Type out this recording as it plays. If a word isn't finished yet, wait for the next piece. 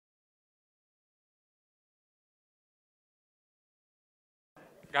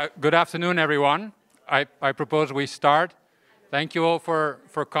Good afternoon, everyone. I propose we start. Thank you all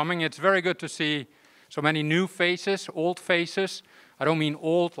for coming. It's very good to see so many new faces, old faces. I don't mean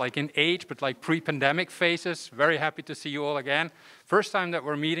old like in age, but like pre-pandemic faces. Very happy to see you all again. First time that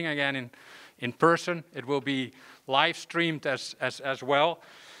we're meeting again in person. It will be live streamed as well.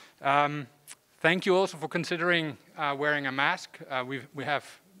 Thank you also for considering wearing a mask. We have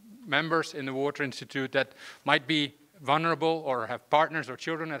members in the Water Institute that might be vulnerable or have partners or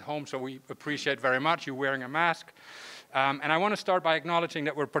children at home, so we appreciate very much you wearing a mask. And I want to start by acknowledging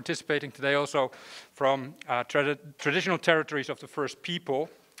that we're participating today also from traditional territories of the First People.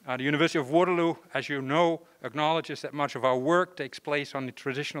 The University of Waterloo, as you know, acknowledges that much of our work takes place on the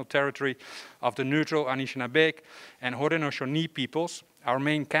traditional territory of the neutral Anishinaabe and Haudenosaunee peoples. Our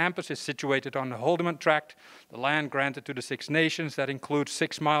main campus is situated on the Haldimand Tract, the land granted to the Six Nations that includes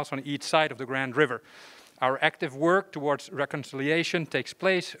 6 miles on each side of the Grand River. Our active work towards reconciliation takes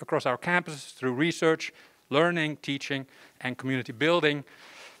place across our campuses through research, learning, teaching, and community building,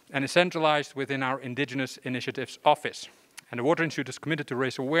 and is centralized within our Indigenous Initiatives Office. And the Water Institute is committed to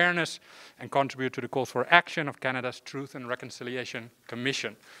raise awareness and contribute to the calls for action of Canada's Truth and Reconciliation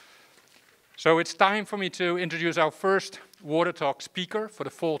Commission. So it's time for me to introduce our first WaterTalk speaker for the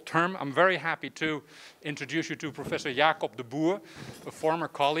fall term. I'm very happy to introduce you to Professor Jacob de Boer, a former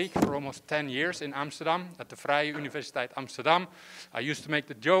colleague for almost 10 years in Amsterdam at the Vrije University Amsterdam. I used to make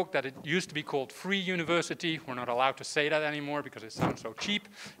the joke that it used to be called Free University. We're not allowed to say that anymore because it sounds so cheap.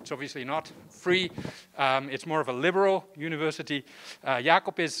 It's obviously not free. It's more of a liberal university.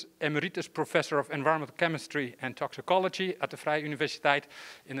 Jacob is Emeritus Professor of Environmental Chemistry and Toxicology at the Vrije Universiteit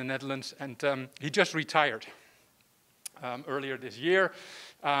in the Netherlands, and he just retired earlier this year.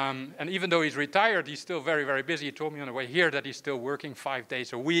 And even though he's retired, he's still very, very busy. He told me on the way here that he's still working 5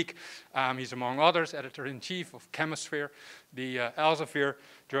 days a week. He's, among others, editor-in-chief of Chemistry, the Elsevier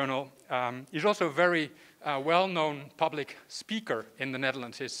journal. He's also a very well-known public speaker in the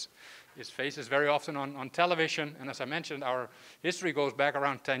Netherlands. His face is very often on television. And as I mentioned, our history goes back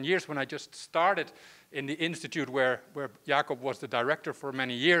around 10 years when I just started in the institute where Jacob was the director for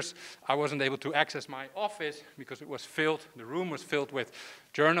many years. I wasn't able to access my office because it was filled, the room was filled with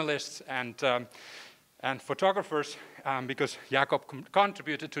journalists and photographers because Jacob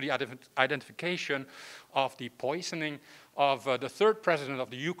contributed to the identification of the poisoning of the third president of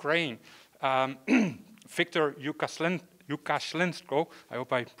the Ukraine, Viktor Lukashenko. I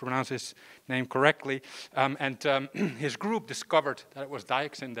hope I pronounce his name correctly. His group discovered that it was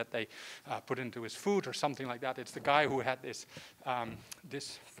dioxin that they put into his food or something like that. It's the guy who had this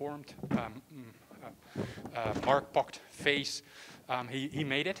disformed, mark-pocked face. He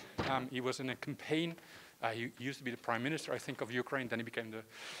made it. He was in a campaign. He used to be the prime minister, I think, of Ukraine. Then he became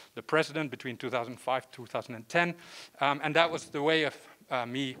the president between 2005 and 2010. And that was the way of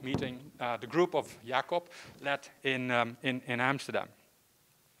me meeting the group of Jacob led in Amsterdam.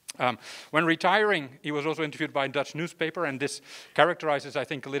 When retiring, he was also interviewed by a Dutch newspaper, and this characterizes, I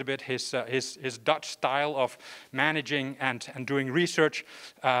think, a little bit his Dutch style of managing and doing research.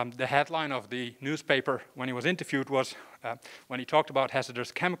 The headline of the newspaper when he was interviewed was, when he talked about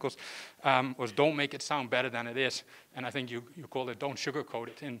hazardous chemicals, was "Don't make it sound better than it is." And I think you call it "Don't sugarcoat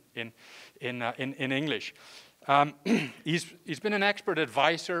it" in English. He's been an expert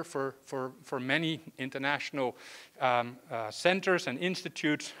advisor for many international centers and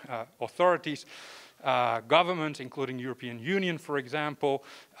institutes, authorities, governments, including European Union, for example,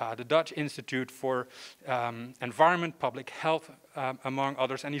 the Dutch Institute for Environment, Public Health, among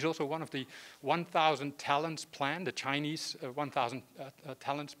others. And he's also one of the 1,000 Talents Plan, the Chinese 1,000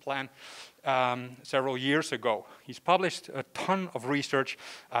 Talents Plan, several years ago. He's published a ton of research,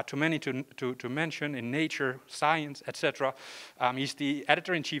 too many to mention, in Nature, Science, etc. He's the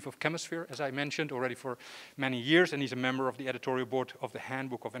editor-in-chief of Chemistry, as I mentioned, already for many years, and he's a member of the editorial board of the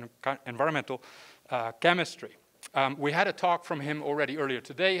Handbook of Environmental Chemistry. We had a talk from him already earlier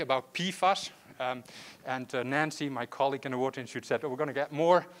today about PFAS, and Nancy, my colleague in the Water Institute, said, we're going to get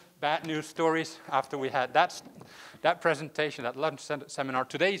more bad news stories after we had that presentation, that lunch seminar.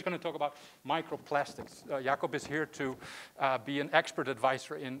 Today he's going to talk about microplastics. Jacob is here to be an expert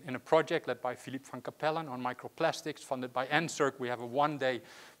advisor in a project led by Philippe van Capellen on microplastics, funded by NSERC. We have a one-day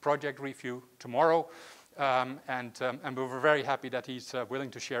project review tomorrow. And we were very happy that he's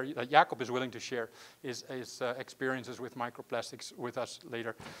willing to share, that Jacob is willing to share his experiences with microplastics with us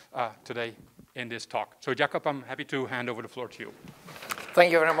later today in this talk. So Jacob, I'm happy to hand over the floor to you.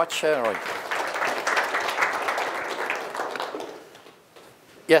 Thank you very much, Roy.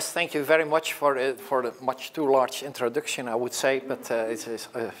 Yes, thank you very much for the much too large introduction, I would say, but it is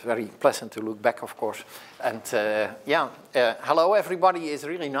very pleasant to look back, of course. And hello everybody, it's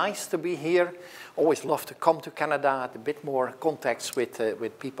really nice to be here. Always love to come to Canada, a bit more contacts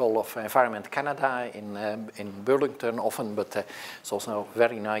with people of Environment Canada in Burlington often, but it's also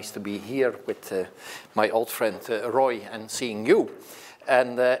very nice to be here with my old friend Roy and seeing you.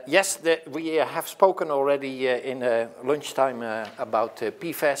 And yes, we have spoken already in lunchtime about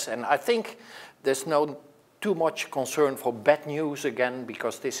PFAS, and I think there's no too much concern for bad news again,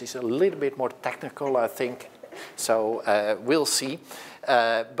 because this is a little bit more technical, I think. So we'll see.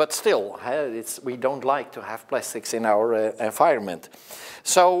 But still, we don't like to have plastics in our environment.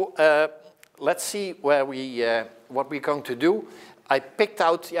 So let's see where what we're going to do. I picked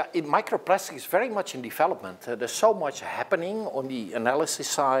out, in microplastics is very much in development. There's so much happening on the analysis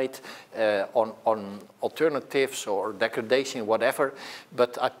side, on alternatives or degradation, whatever.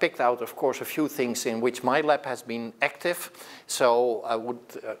 But I picked out, of course, a few things in which my lab has been active. So I would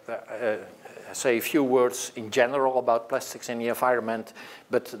say a few words in general about plastics in the environment,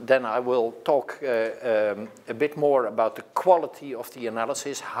 but then I will talk a bit more about the quality of the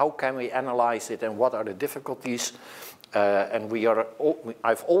analysis. How can we analyze it and what are the difficulties? And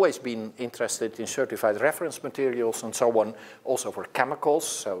I've always been interested in certified reference materials and so on, also for chemicals.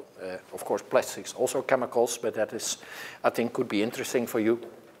 So, of course, plastics also chemicals, but that is, I think, could be interesting for you.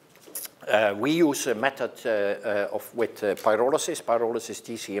 We use a method with pyrolysis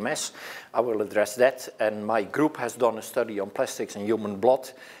GCMS. I will address that. And my group has done a study on plastics in human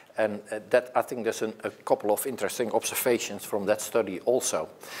blood. And that, I think there's a couple of interesting observations from that study also.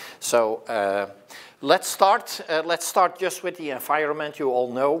 So let's start just with the environment. You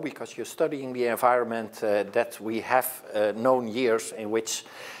all know, because you're studying the environment, that we have known years in which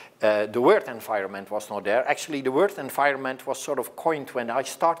the word environment was not there. Actually, the word environment was sort of coined when I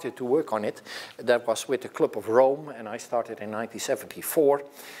started to work on it. That was with the Club of Rome, and I started in 1974.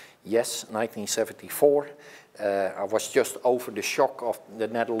 Yes, 1974. I was just over the shock of the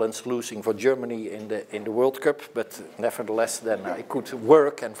Netherlands losing for Germany in the World Cup, but nevertheless, then I could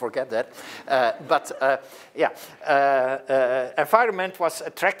work and forget that. Environment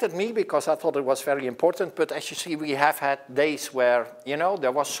attracted me because I thought it was very important. But as you see, we have had days where, you know,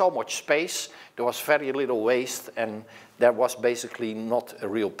 there was so much space, there was very little waste, and there was basically not a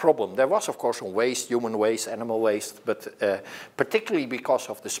real problem. There was, of course, some waste, human waste, animal waste, but particularly because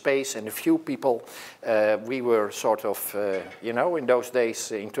of the space and a few people, we were sort of, you know, in those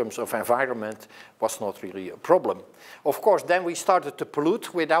days, in terms of environment, was not really a problem. Of course, then we started to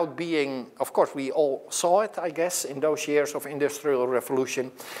pollute without being, of course, we all saw it, I guess, in those years of industrial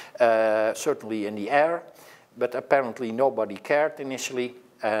revolution, certainly in the air, but apparently nobody cared initially.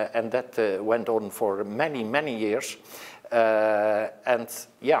 And that went on for many, many years. It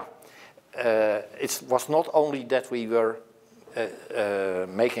was not only that we were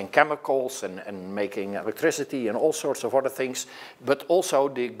making chemicals and making electricity and all sorts of other things, but also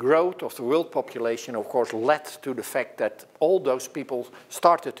the growth of the world population, of course, led to the fact that all those people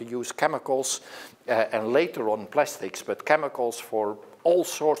started to use chemicals and later on plastics, but chemicals for all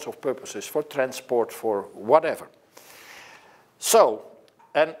sorts of purposes, for transport, for whatever. So,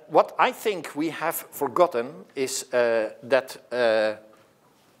 and what I think we have forgotten is that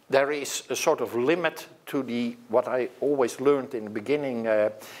there is a sort of limit to what I always learned in the beginning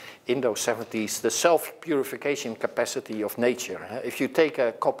in those 70s, the self-purification capacity of nature. If you take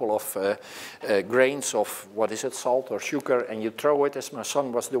a couple of grains of, what is it, salt or sugar, and you throw it, as my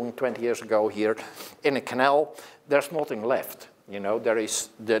son was doing 20 years ago here, in a canal, there's nothing left. You know,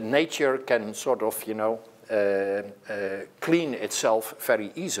 the nature can sort of, you know, clean itself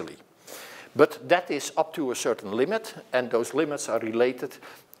very easily. But that is up to a certain limit, and those limits are related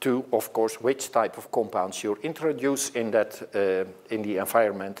to, of course, which type of compounds you introduce in the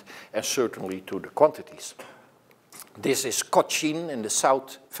environment, and certainly to the quantities. This is Cochin in the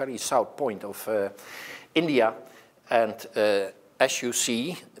south, very south point of India, and as you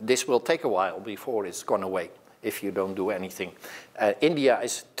see, this will take a while before it's gone away if you don't do anything. India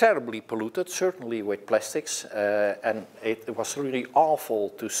is terribly polluted, certainly with plastics, and it was really awful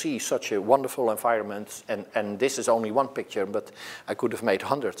to see such a wonderful environment, and this is only one picture, but I could have made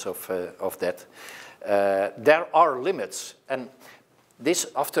hundreds of that. There are limits, and this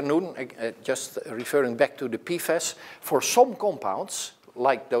afternoon, just referring back to the PFAS, for some compounds,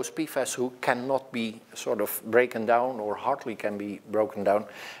 like those PFAS who cannot be sort of broken down or hardly can be broken down,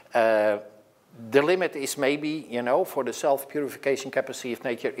 the limit is maybe, you know, for the self-purification capacity of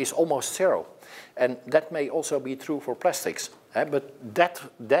nature is almost 0. And that may also be true for plastics. But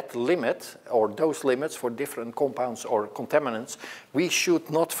that limit, or those limits for different compounds or contaminants, we should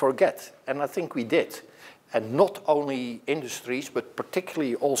not forget. And I think we did. And not only industries, but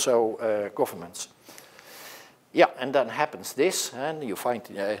particularly also governments. Yeah, and then happens this, and you find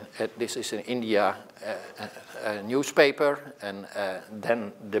this is in India a newspaper, and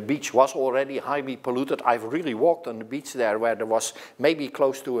then the beach was already highly polluted. I've really walked on the beach there where there was maybe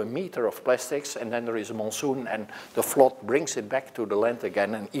close to 1 meter of plastics, and then there is a monsoon and the flood brings it back to the land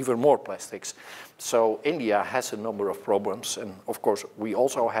again and even more plastics. So India has a number of problems, and of course we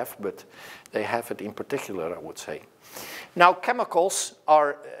also have, but they have it in particular, I would say. Now chemicals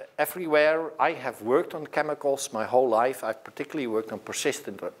are everywhere. I have worked on chemicals my whole life. I've particularly worked on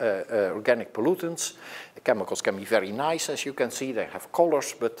persistent organic pollutants. The chemicals can be very nice, as you can see. They have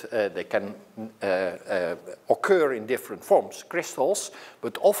colors, but they can occur in different forms. Crystals,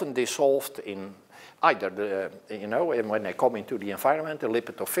 but often dissolved in either the, you know, when they come into the environment, the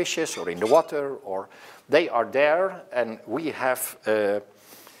lipid of fishes, or in the water, or they are there, and we have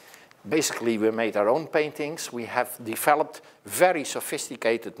basically, we made our own paintings. We have developed very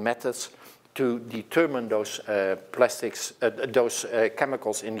sophisticated methods to determine those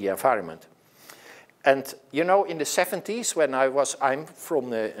chemicals in the environment. And you know, in the 70s, when I'm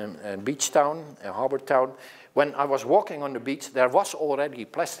from a beach town, a harbor town, when I was walking on the beach, there was already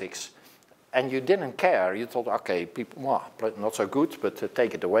plastics. And you didn't care. You thought, okay, people, well, not so good, but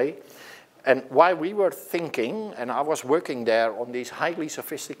take it away. And while we were thinking, and I was working there on these highly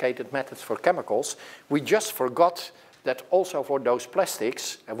sophisticated methods for chemicals, we just forgot that also for those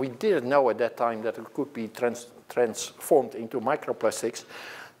plastics, and we didn't know at that time that it could be transformed into microplastics,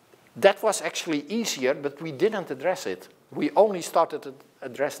 that was actually easier, but we didn't address it. We only started to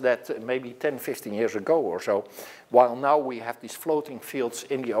address that maybe 10, 15 years ago or so, while now we have these floating fields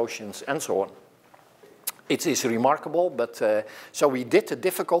in the oceans and so on. It is remarkable, but so we did a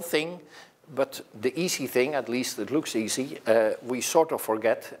difficult thing. But the easy thing, at least it looks easy, we sort of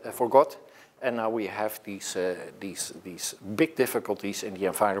forgot, and now we have these big difficulties in the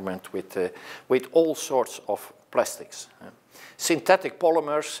environment with all sorts of plastics. Synthetic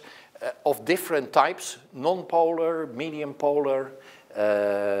polymers of different types, non-polar, medium polar,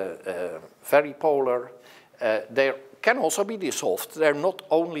 very polar, they can also be dissolved. They're not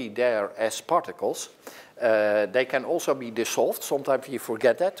only there as particles, they can also be dissolved. Sometimes we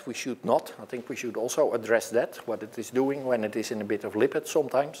forget that. We should not. I think we should also address that, what it is doing when it is in a bit of lipid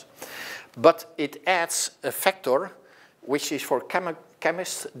sometimes. But it adds a factor which is for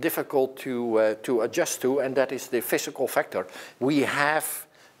chemists difficult to adjust to, and that is the physical factor. We have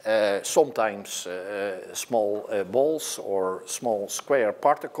sometimes small balls or small square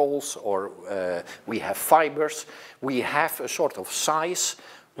particles, or we have fibers. We have a sort of size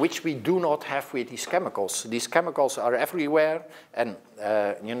which we do not have with these chemicals. These chemicals are everywhere, and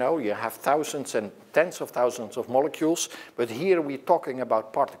you know, you have thousands and tens of thousands of molecules, but here we're talking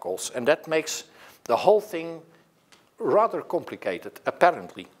about particles, and that makes the whole thing rather complicated,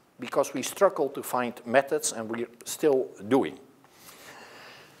 apparently, because we struggle to find methods, and we're still doing.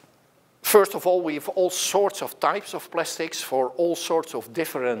 First of all, we have all sorts of types of plastics for all sorts of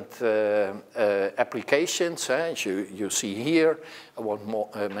different applications. As you see here, I won't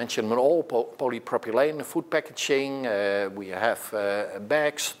mention them all, polypropylene, food packaging, we have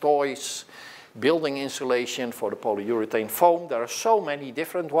bags, toys, building insulation for the polyurethane foam. There are so many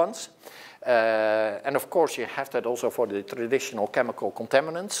different ones. And of course you have that also for the traditional chemical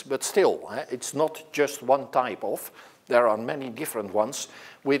contaminants, but still, it's not just one type of. There are many different ones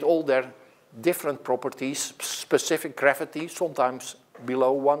with all their different properties, specific gravity, sometimes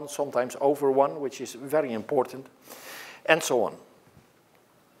below 1, sometimes over 1, which is very important, and so on.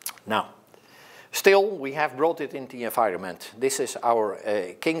 Now, still, we have brought it into the environment. This is our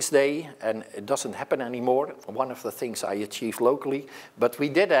King's Day, and it doesn't happen anymore. One of the things I achieved locally, but we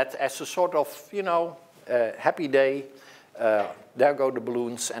did that as a sort of, you know, happy day. There go the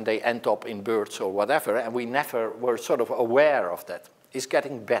balloons, and they end up in birds or whatever, and we never were sort of aware of that. It's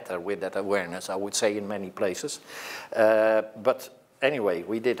getting better with that awareness, I would say, in many places. But anyway,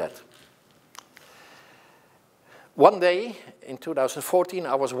 we did that. One day in 2014,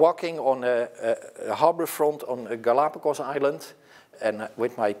 I was walking on a harbor front on a Galapagos island, and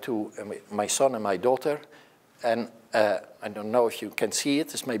with my son and my daughter. And I don't know if you can see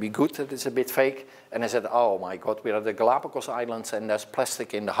it. It's maybe good that it's a bit fake. And I said, "Oh my God, we're at the Galapagos Islands, and there's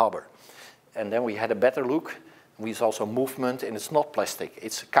plastic in the harbor." And then we had a better look. We saw some movement, and it's not plastic.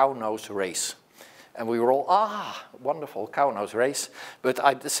 It's a cow nose race. And we were all, wonderful, cow nose race. But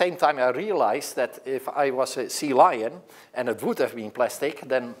at the same time, I realized that if I was a sea lion and it would have been plastic,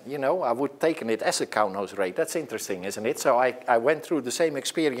 then, you know, I would have taken it as a cow nose race. That's interesting, isn't it? So I went through the same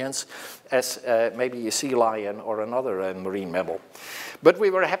experience as maybe a sea lion or another marine mammal. But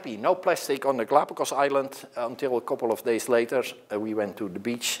we were happy, no plastic on the Galapagos Island until a couple of days later. We went to the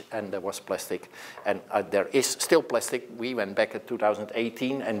beach and there was plastic. And there is still plastic. We went back in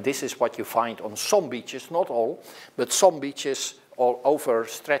 2018 and this is what you find on some beaches, not all, but some beaches all over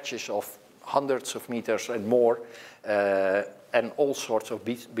stretches of hundreds of meters and more, and all sorts of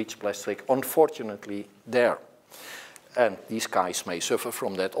beach plastic, unfortunately, there. And these guys may suffer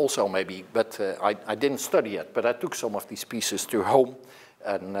from that also maybe, but I didn't study it, but I took some of these pieces to home,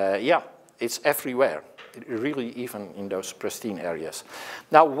 and yeah, it's everywhere, really even in those pristine areas.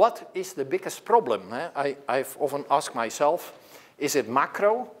 Now, what is the biggest problem? I've often asked myself, is it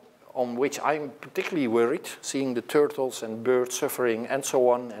macro, on which I'm particularly worried, seeing the turtles and birds suffering and so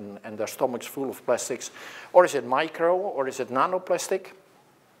on, and their stomachs full of plastics, or is it micro, or is it nanoplastic?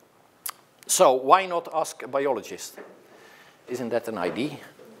 So why not ask a biologist? Isn't that an idea?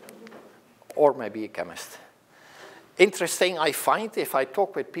 Or maybe a chemist. Interesting, I find, if I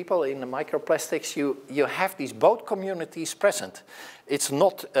talk with people in the microplastics, you have these both communities present. It's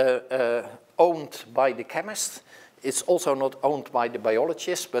not owned by the chemist. It's also not owned by the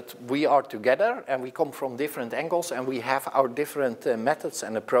biologists, but we are together and we come from different angles and we have our different methods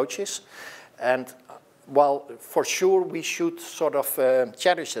and approaches. And well, for sure, we should sort of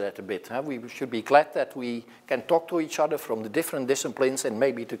cherish that a bit. Huh? We should be glad that we can talk to each other from the different disciplines and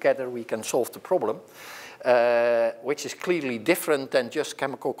maybe together we can solve the problem, which is clearly different than just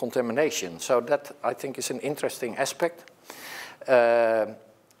chemical contamination. So that, I think, is an interesting aspect.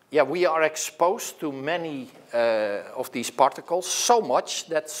 Yeah, we are exposed to many of these particles, so much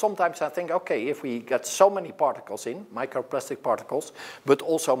that sometimes I think, okay, if we get so many particles in, microplastic particles, but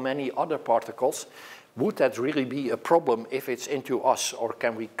also many other particles, would that really be a problem if it's into us, or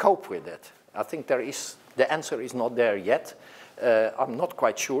can we cope with it? I think the answer is not there yet. I'm not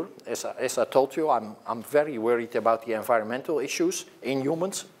quite sure. As I told you, I'm very worried about the environmental issues in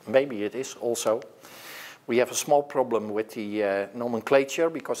humans. Maybe it is also. We have a small problem with the nomenclature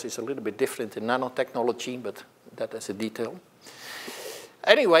because it's a little bit different in nanotechnology, but that is a detail.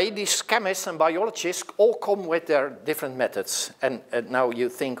 Anyway, these chemists and biologists all come with their different methods. And now you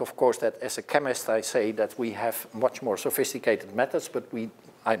think, of course, that as a chemist I say that we have much more sophisticated methods, but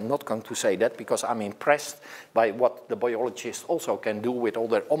I'm not going to say that because I'm impressed by what the biologists also can do with all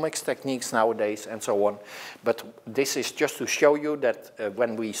their omics techniques nowadays and so on. But this is just to show you that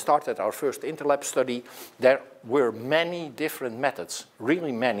when we started our first interlab study, there were many different methods,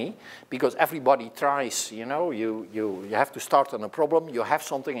 really many, because everybody tries, you know, you have to start on a problem, you have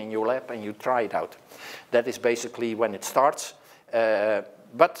something in your lab and you try it out. That is basically when it starts.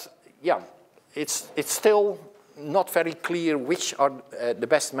 But yeah, it's still not very clear which are the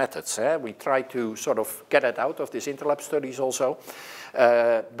best methods. We try to sort of get it out of these interlab studies also.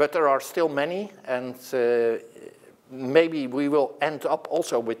 But there are still many, and maybe we will end up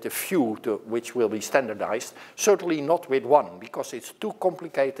also with a few which will be standardized. Certainly not with one, because it's too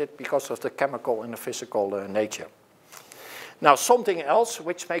complicated because of the chemical and the physical nature. Now, something else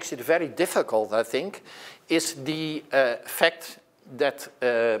which makes it very difficult, I think, is the fact that,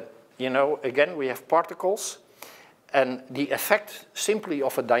 you know, again, we have particles. And the effect simply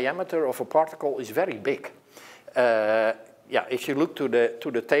of a diameter of a particle is very big. Yeah, if you look to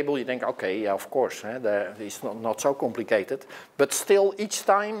the table, you think, okay, yeah, of course, it's not so complicated. But still, each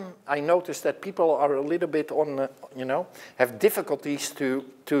time I notice that people are a little bit on, you know, have difficulties to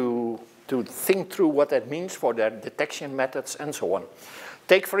think through what that means for their detection methods and so on.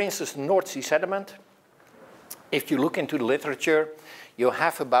 Take, for instance, North Sea sediment. If you look into the literature, you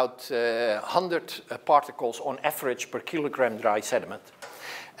have about 100 particles on average per kilogram dry sediment.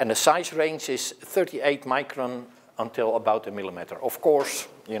 And the size range is 38 micron until about a millimeter. Of course,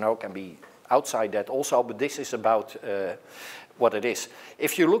 you know, can be outside that also, but this is about what it is.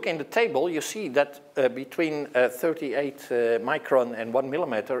 If you look in the table, you see that between 38 micron and 1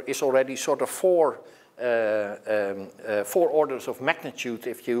 millimeter is already sort of four orders of magnitude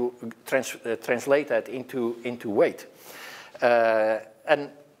if you translate that into weight.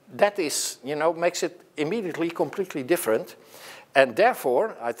 And that is, you know, makes it immediately completely different. And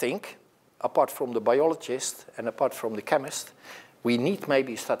therefore, I think, apart from the biologist and apart from the chemist, we need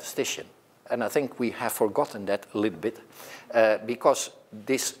maybe a statistician. And I think we have forgotten that a little bit because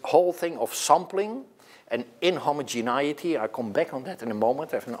this whole thing of sampling and inhomogeneity, I'll come back on that in a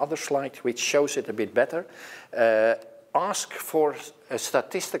moment. I have another slide which shows it a bit better. ask for a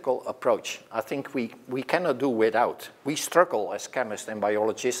statistical approach. I think we cannot do without. We struggle as chemists and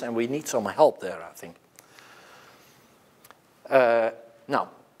biologists, and we need some help there, I think. Now,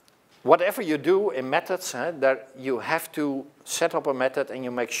 whatever you do in methods, that you have to set up a method and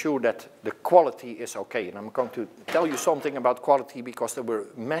you make sure that the quality is okay. And I'm going to tell you something about quality because there were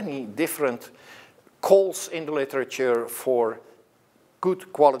many different calls in the literature for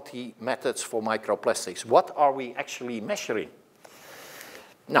good quality methods for microplastics. What are we actually measuring?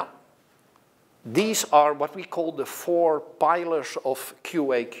 Now, these are what we call the 4 pillars of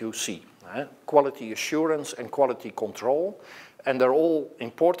QA/QC, quality assurance and quality control, and they're all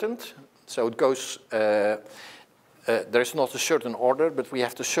important. So it goes, there's not a certain order, but we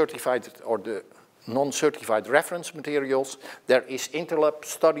have the certified or the non-certified reference materials. There is interlab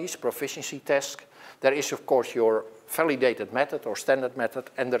studies, proficiency tests. There is, of course, your validated method or standard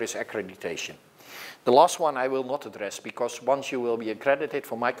method, and there is accreditation. The last one I will not address because once you will be accredited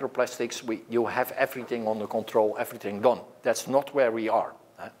for microplastics, you have everything under control, everything done. That's not where we are.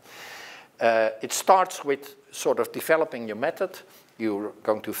 It starts with sort of developing your method. You're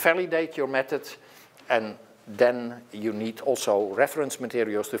going to validate your method, and then you need also reference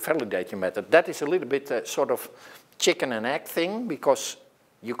materials to validate your method. That is a little bit sort of chicken and egg thing because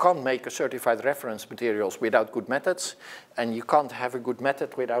you can't make a certified reference materials without good methods, and you can't have a good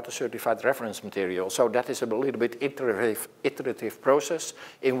method without a certified reference material. So that is a little bit iterative process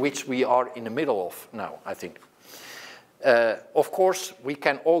in which we are in the middle of now, I think. Of course, we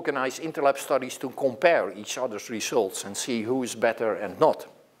can organize interlab studies to compare each other's results and see who is better and not.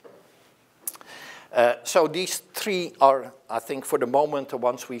 So these 3 are, I think, for the moment, the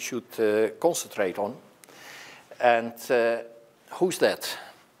ones we should concentrate on. And who's that?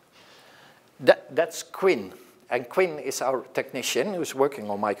 That's Quinn. And Quinn is our technician who's working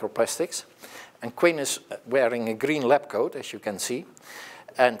on microplastics. And Quinn is wearing a green lab coat, as you can see.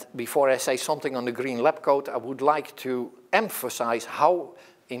 And before I say something on the green lab coat, I would like to emphasize how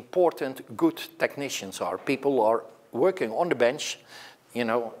important good technicians are. People are working on the bench, you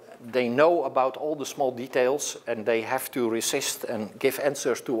know, they know about all the small details and they have to resist and give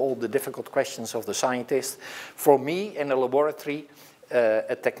answers to all the difficult questions of the scientist. For me, in a laboratory,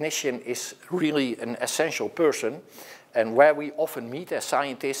 a technician is really an essential person. And where we often meet as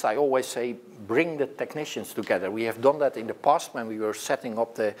scientists, I always say, bring the technicians together. We have done that in the past when we were setting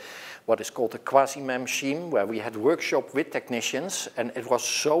up what is called the quasi-mem scheme, where we had workshop with technicians, and it was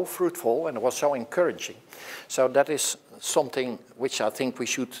so fruitful and it was so encouraging. So that is something which I think we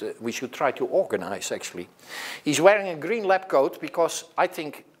should try to organize, actually. He's wearing a green lab coat because I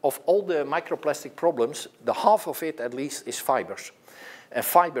think of all the microplastic problems, the half of it at least is fibers. And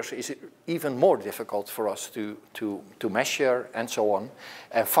fibers is even more difficult for us to measure and so on.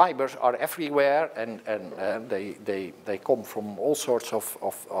 And fibers are everywhere, and they come from all sorts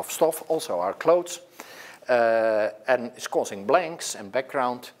of stuff, also our clothes. And it's causing blanks and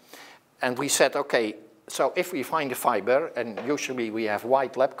background. And we said, okay, so if we find a fiber, and usually we have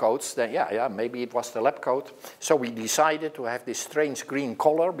white lab coats, then yeah, maybe it was the lab coat. So we decided to have this strange green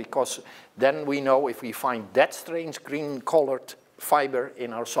color, because then we know if we find that strange green colored fiber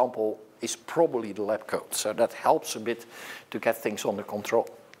in our sample is probably the lab coat. So that helps a bit to get things under control.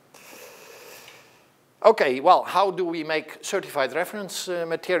 Okay, well, how do we make certified reference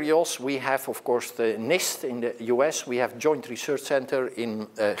materials? We have, of course, the NIST in the US. We have Joint Research Center in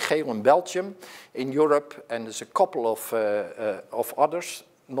Geel in Belgium, in Europe, and there's a couple of others.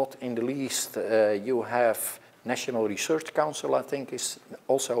 Not in the least, you have National Research Council, I think, is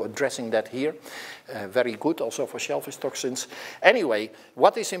also addressing that here. Very good, also for shellfish toxins. Anyway,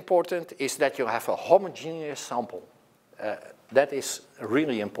 what is important is that you have a homogeneous sample. That is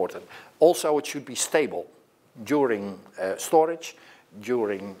really important. Also, it should be stable during storage,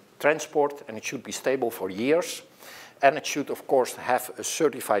 during transport, and it should be stable for years. And it should, of course, have a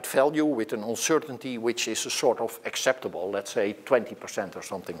certified value with an uncertainty which is a sort of acceptable, let's say 20% or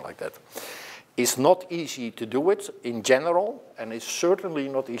something like that. It's not easy to do it in general, and it's certainly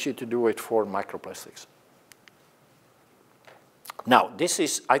not easy to do it for microplastics. Now, this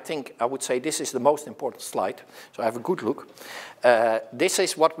is, I think, I would say this is the most important slide, so I have a good look. This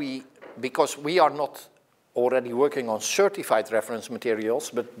is what because we are not already working on certified reference materials,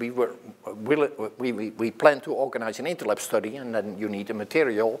 but we plan to organize an interlab study, and then you need a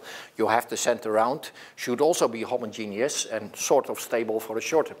material you have to send around, should also be homogeneous and sort of stable for a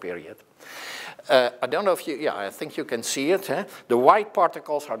shorter period. I don't know if you, yeah, I think you can see it. The white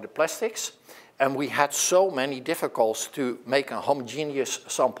particles are the plastics, and we had so many difficulties to make a homogeneous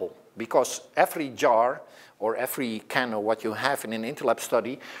sample, because every jar or every can or what you have in an interlab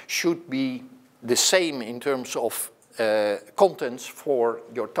study should be the same in terms of contents for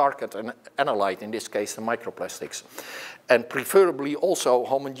your target analyte, in this case the microplastics. And preferably also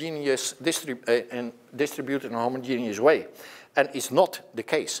homogeneous, distributed in a homogeneous way. And it's not the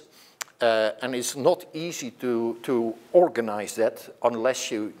case. And it's not easy to organize that unless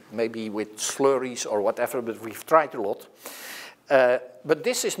you, maybe with slurries or whatever, but we've tried a lot. But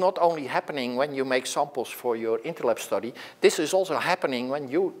this is not only happening when you make samples for your interlab study, this is also happening when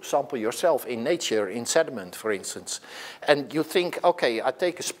you sample yourself in nature, in sediment, for instance. And you think, okay, I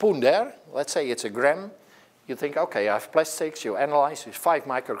take a spoon there, let's say it's a gram. You think, okay, I have plastics, you analyze, it's 5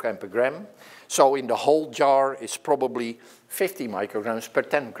 microgram per gram. So in the whole jar, it's probably 50 micrograms per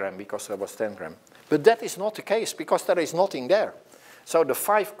 10 gram, because there was 10 gram. But that is not the case, because there is nothing there. So the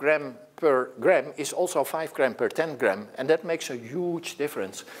 5 gram per gram is also 5 gram per 10 gram, and that makes a huge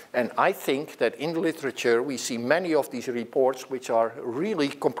difference. And I think that in the literature, we see many of these reports which are really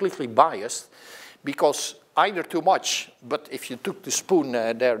completely biased, because either too much, but if you took the spoon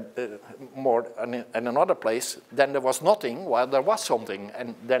there more in another place, then there was nothing, while there was something,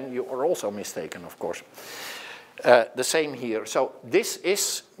 and then you are also mistaken, of course. The same here. So this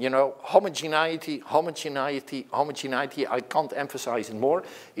is, you know, homogeneity, I can't emphasize it more,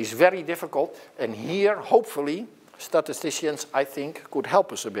 is very difficult. And here, hopefully, statisticians, I think, could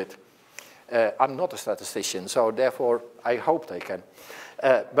help us a bit. I'm not a statistician, so therefore, I hope they can.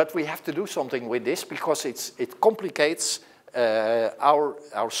 But we have to do something with this, because it complicates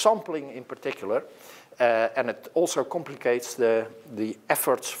our sampling in particular, and it also complicates the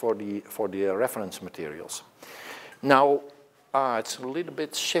efforts for the reference materials. Now, it's a little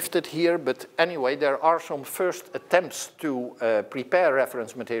bit shifted here, but anyway, there are some first attempts to prepare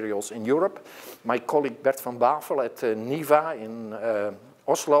reference materials in Europe. My colleague Bert van Bavel at NIVA in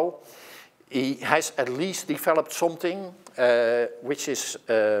Oslo, he has at least developed something which is,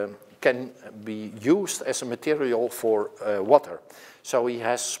 can be used as a material for water. So he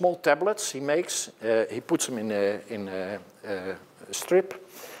has small tablets he makes, he puts them in a strip.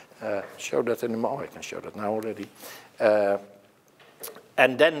 Show that in the moment. I can show that now already.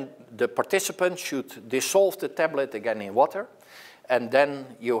 And then the participant should dissolve the tablet again in water. And then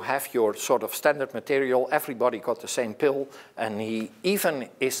you have your sort of standard material. Everybody got the same pill. And he even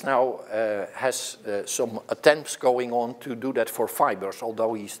is now, has some attempts going on to do that for fibers,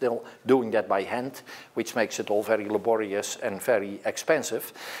 although he's still doing that by hand, which makes it all very laborious and very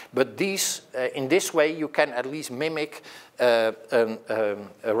expensive. But these, in this way, you can at least mimic a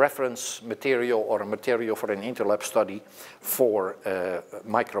reference material or a material for an interlab study for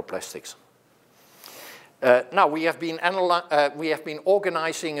microplastics. Now, we have been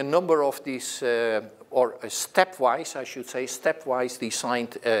organizing a number of these, or a stepwise, I should say, stepwise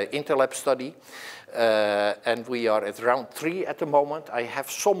designed interlab study. And we are at round 3 at the moment. I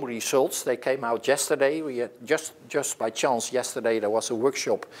have some results. They came out yesterday. We had just by chance yesterday there was a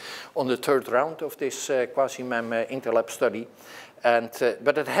workshop on the 3rd round of this quasi-mem interlab study. And,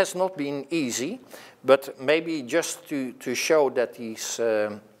 but it has not been easy. But maybe just to show that these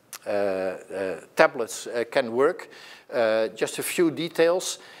tablets can work. Just a few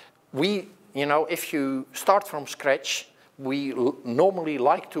details. We, you know, if you start from scratch, we normally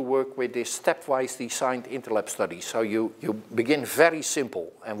like to work with this stepwise designed interlab study. So you begin very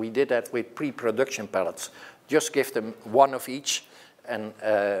simple, and we did that with pre-production pellets. Just give them one of each and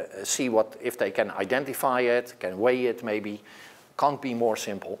see what, if they can identify it, can weigh it maybe. Can't be more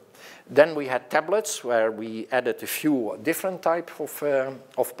simple. Then we had tablets where we added a few different types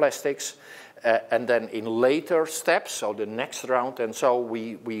of plastics. And then in later steps, so the next round, and so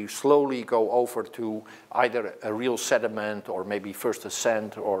we slowly go over to either a real sediment or maybe first a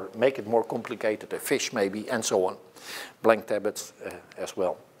sand, or make it more complicated, a fish maybe, and so on. Blank tablets as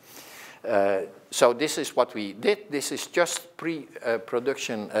well. So this is what we did. This is just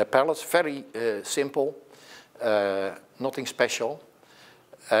pre-production pellets, very simple, nothing special.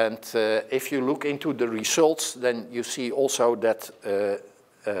 And if you look into the results, then you see also that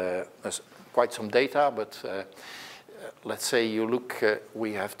there's quite some data, but let's say you look,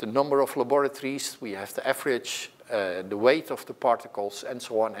 we have the number of laboratories, we have the average, the weight of the particles, and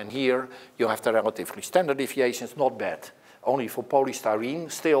so on. And here you have the relatively standard deviations, not bad. Only for polystyrene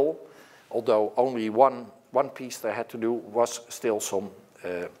still, although only one piece they had to do, was still some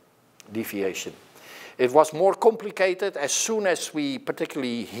deviation. It was more complicated as soon as we,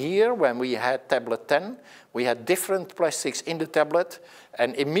 particularly here, when we had tablet 10, we had different plastics in the tablet,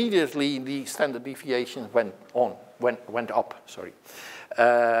 and immediately the standard deviation went up. Sorry.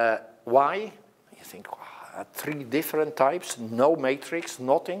 Why? You think, 3 different types, no matrix,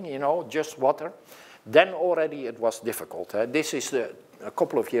 nothing, you know, just water. Then already it was difficult. This is a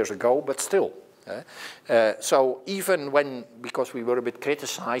couple of years ago, but still, So even when, because we were a bit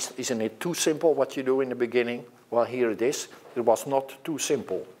criticized, isn't it too simple what you do in the beginning? Well, here it is. It was not too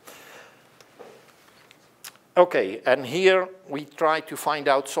simple. Okay, and here we try to find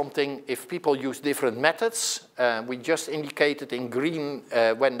out something if people use different methods. We just indicated in green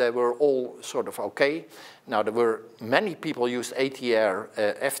when they were all sort of okay. Now there were many people used ATR,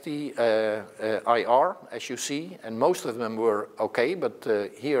 FTIR, as you see, and most of them were okay, but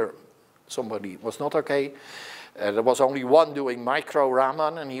here somebody was not okay. There was only one doing micro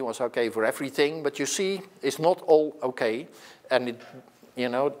Raman, and he was okay for everything. But you see, it's not all okay, and it, you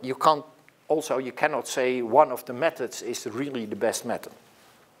know, you can't. Also, you cannot say one of the methods is really the best method.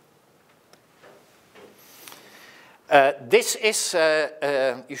 This is,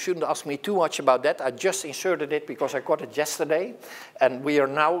 you shouldn't ask me too much about that. I just inserted it because I got it yesterday. And we are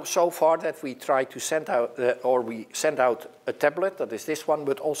now so far that we try to send out, or we send out a tablet, that is this one,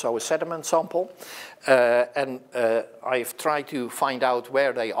 but also a sediment sample. I've tried to find out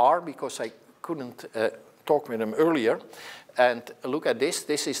where they are because I couldn't talk with them earlier. And look at this.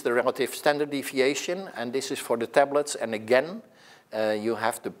 This is the relative standard deviation, and this is for the tablets. And again, you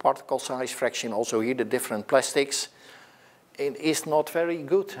have the particle size fraction, also here the different plastics. It is not very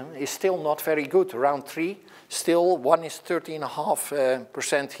good. It's still not very good. Around 3. Still, one is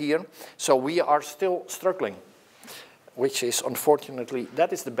 30.5% here. So we are still struggling, which is unfortunately,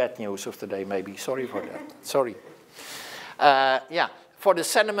 that is the bad news of the day maybe. Sorry for that. Sorry. Yeah, for the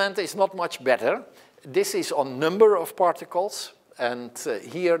sediment, it's not much better. This is on number of particles, and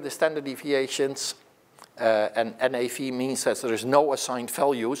here the standard deviations and NAV means that there is no assigned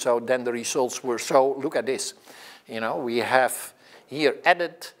value, so then the results were so, look at this. You know, we have here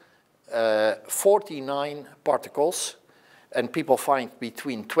added 49 particles, and people find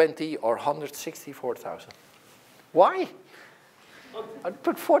between 20 or 164,000. Why? I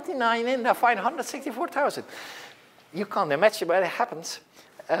put 49 in, I find 164,000. You can't imagine where it happens.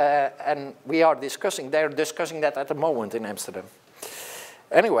 And we are discussing, they're discussing that at the moment in Amsterdam.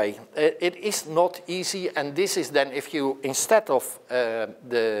 Anyway, it is not easy, and this is then if you, instead of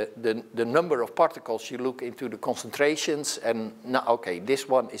the number of particles, you look into the concentrations, and now, okay, this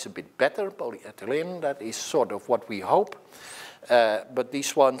one is a bit better, polyethylene, that is sort of what we hope, but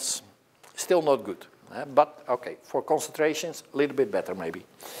these ones, still not good. But okay, for concentrations, a little bit better maybe.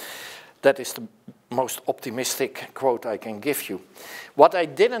 That is the most optimistic quote I can give you. What I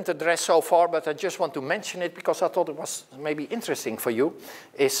didn't address so far, but I just want to mention it because I thought it was maybe interesting for you,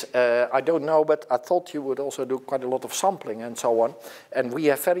 is, I don't know, but I thought you would also do quite a lot of sampling and so on. And we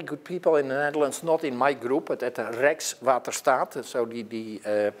have very good people in the Netherlands, not in my group, but at the Rijkswaterstaat, so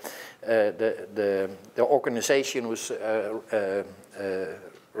the organization was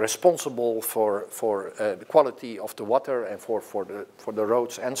responsible for the quality of the water and for the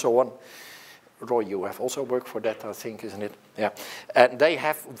roads and so on. Roy, you have also worked for that, I think, isn't it? Yeah. And they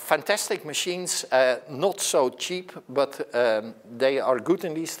have fantastic machines, not so cheap, but they are good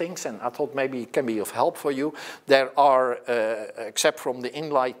in these things, and I thought maybe it can be of help for you. There are, except from the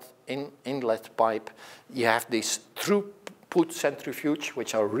inlet pipe, you have this throughput centrifuge,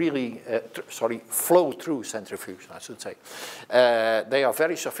 which are really, flow-through centrifuge, I should say. They are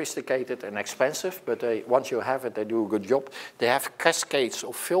very sophisticated and expensive, but once you have it, they do a good job. They have cascades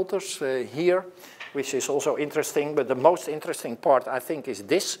of filters here, which is also interesting, but the most interesting part, I think, is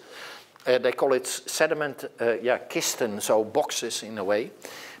this. They call it sediment, kisten, so boxes in a way.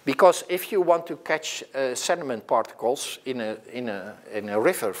 Because if you want to catch sediment particles in a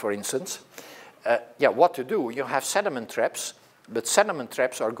river, for instance, what to do? You have sediment traps, but sediment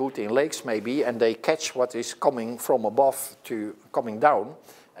traps are good in lakes maybe, and they catch what is coming from above to coming down,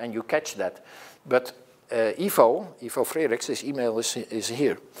 and you catch that. But Ivo Frederiks, his email is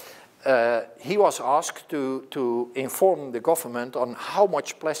here. He was asked to inform the government on how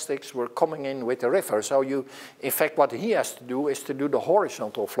much plastics were coming in with the river. So in fact, what he has to do is to do the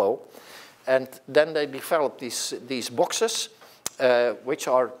horizontal flow, and then they developed these boxes, which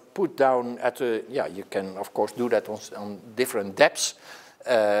are put down at a, you can of course do that on different depths.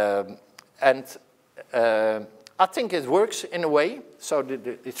 I think it works in a way, so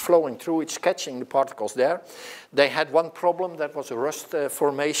it's flowing through, it's catching the particles there. They had one problem, that was a rust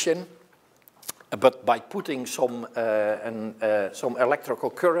formation, but by putting some electrical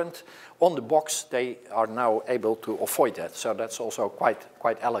current on the box, they are now able to avoid that. So that's also quite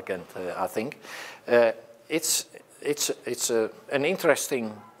elegant, I think. It's an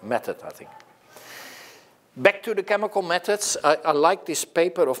interesting method, I think. Back to the chemical methods, I like this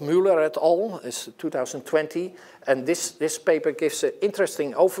paper of Müller et al. It's 2020, and this paper gives an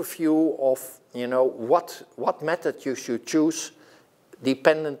interesting overview of, what method you should choose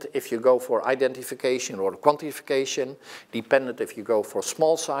dependent if you go for identification or quantification, dependent if you go for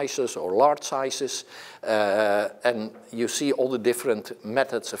small sizes or large sizes, and you see all the different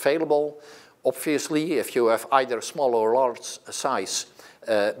methods available. Obviously, if you have either small or large size,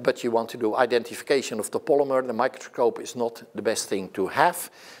 but you want to do identification of the polymer, the microscope is not the best thing to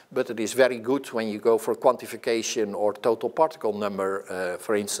have, but it is very good when you go for quantification or total particle number,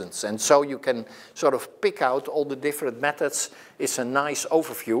 for instance. And so you can sort of pick out all the different methods. It's a nice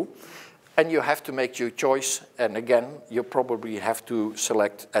overview. And you have to make your choice. And again, you probably have to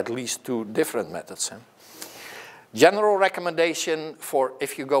select at least 2 different methods. General recommendation for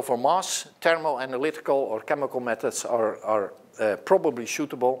if you go for mass, thermoanalytical or chemical methods are probably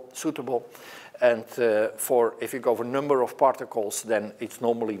suitable. And for if you go for number of particles, then it's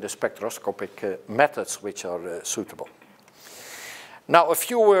normally the spectroscopic methods which are suitable. Now a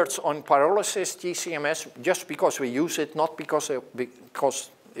few words on pyrolysis, GCMS, just because we use it, not because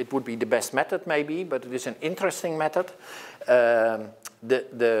it would be the best method maybe, but it is an interesting method.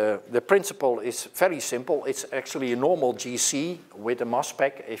 The principle is very simple. It's actually a normal GC with a mass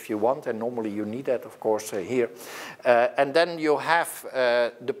spec if you want, and normally you need that, of course, here. And then you have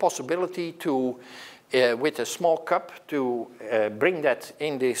the possibility to, with a small cup, to bring that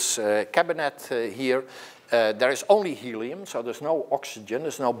in this cabinet here. There is only helium, so there's no oxygen,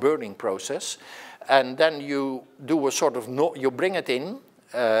 there's no burning process. And then you do a sort of, you bring it in,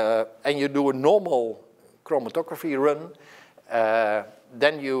 and you do a normal chromatography run.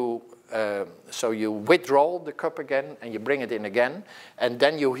 Then you, so you withdraw the cup again and you bring it in again, and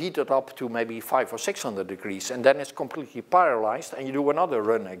then you heat it up to maybe 500 or 600 degrees, and then it's completely pyrolyzed, and you do another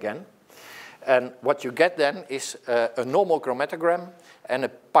run again. And what you get then is a normal chromatogram and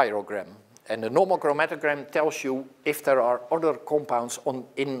a pyrogram. And the normal chromatogram tells you if there are other compounds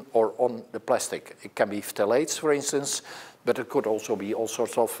in or on the plastic. It can be phthalates, for instance, but it could also be all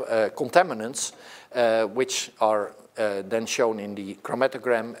sorts of contaminants, which are then shown in the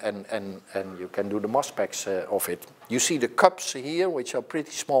chromatogram, and you can do the mass specs of it. You see the cups here, which are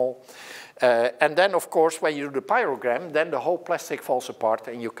pretty small. And then, of course, when you do the pyrogram, then the whole plastic falls apart,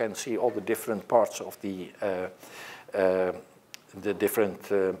 and you can see all the different parts of the different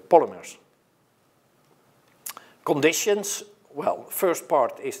polymers. Conditions, well, first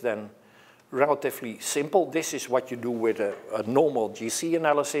part is then relatively simple. This is what you do with a normal GC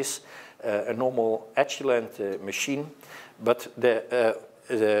analysis, a normal Agilent machine. But the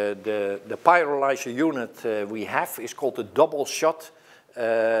pyrolyzer unit we have is called the double shot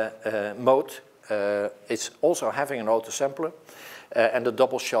mode. It's also having an autosampler. And the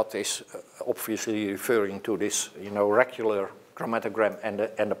double shot is obviously referring to this, regular chromatogram and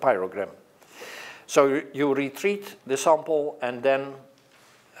the pyrogram. So you retreat the sample, and then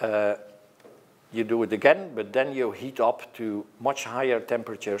you do it again, but then you heat up to much higher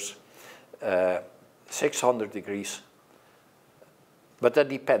temperatures, 600 degrees. But that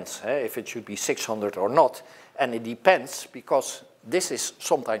depends if it should be 600 or not. And it depends because this is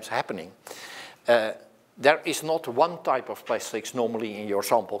sometimes happening. There is not one type of plastics normally in your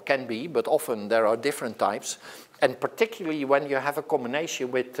sample, can be, but often there are different types. And particularly when you have a combination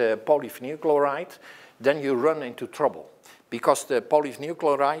with polyvinyl chloride, then you run into trouble. Because the polyvinyl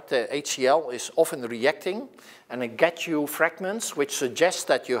chloride, the HCl, is often reacting, and it gets you fragments which suggest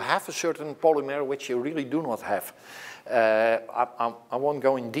that you have a certain polymer which you really do not have. I won't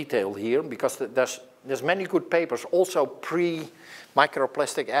go in detail here because there's many good papers, also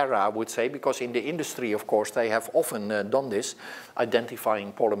pre-microplastic era, I would say, because in the industry, of course, they have often done this,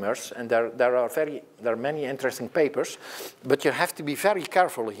 identifying polymers, and there are many interesting papers, but you have to be very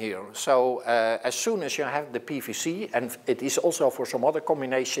careful here. So as soon as you have the PVC, and it is also for some other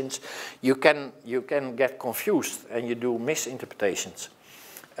combinations, you can get confused and you do misinterpretations.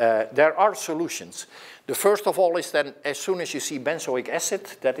 There are solutions. The first of all is then, as soon as you see benzoic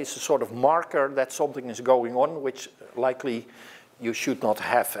acid, that is a sort of marker that something is going on, which likely you should not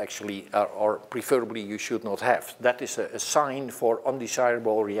have actually, or preferably you should not have. That is a sign for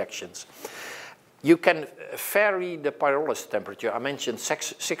undesirable reactions. You can vary the pyrolysis temperature. I mentioned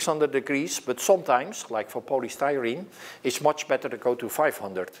 600 degrees, but sometimes, like for polystyrene, it's much better to go to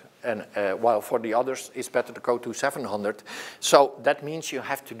 500. And while for the others, it's better to go to 700. So that means you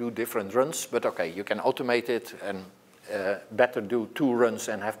have to do different runs, but okay, you can automate it and better do 2 runs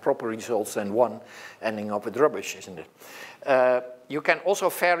and have proper results than 1 ending up with rubbish, isn't it? You can also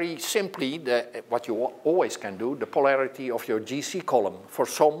vary simply, what you always can do, the polarity of your GC column. For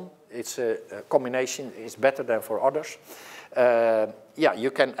some, it's a combination is better than for others. Yeah,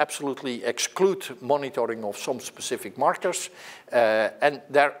 you can absolutely exclude monitoring of some specific markers, and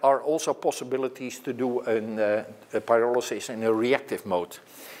there are also possibilities to do a pyrolysis in a reactive mode.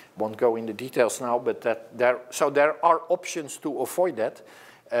 Won't go into details now, but so there are options to avoid that,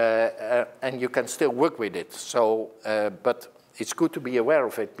 and you can still work with it. So, but it's good to be aware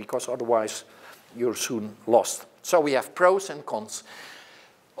of it, because otherwise you're soon lost. So we have pros and cons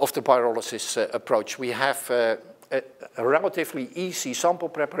of the pyrolysis approach. We have a relatively easy sample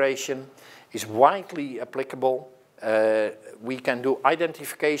preparation, is widely applicable. We can do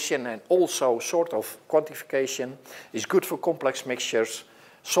identification and also sort of quantification. It's good for complex mixtures.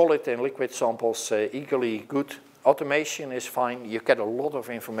 Solid and liquid samples, equally good. Automation is fine. You get a lot of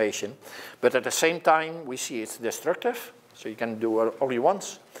information. But at the same time, we see it's destructive. So you can do it only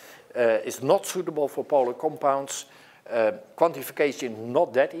once. It's not suitable for polar compounds. Quantification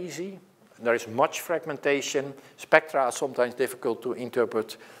not that easy. There is much fragmentation. Spectra are sometimes difficult to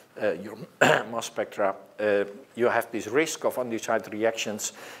interpret. Your mass spectra, you have this risk of undecided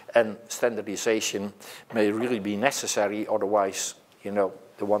reactions, and standardization may really be necessary. Otherwise, you know,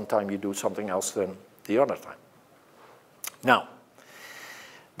 the one time you do something else than the other time. Now,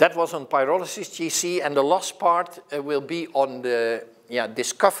 that was on pyrolysis GC, and the last part will be on the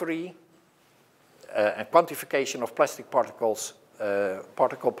discovery and quantification of plastic particles,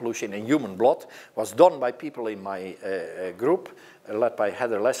 particle pollution in human blood. Was done by people in my group, led by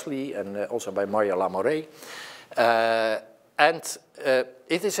Heather Leslie and also by Maria Lamorey. And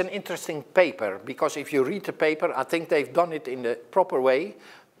it is an interesting paper, because if you read the paper, I think they've done it in the proper way,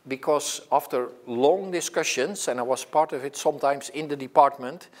 because after long discussions, and I was part of it sometimes in the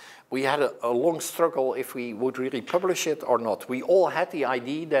department, we had a long struggle if we would really publish it or not. We all had the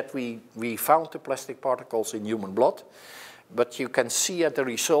idea that we found the plastic particles in human blood, but you can see at the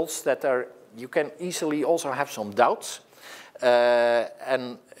results that you can easily also have some doubts.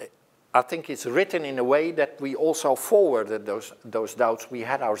 And I think it's written in a way that we also forwarded those doubts we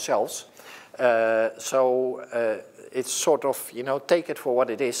had ourselves. It's sort of, you know, take it for what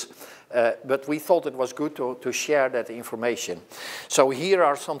it is. But we thought it was good to share that information. So here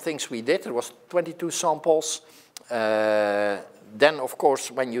are some things we did. There was 22 samples. Then, of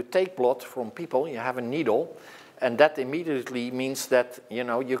course, when you take blood from people, you have a needle. And that immediately means that, you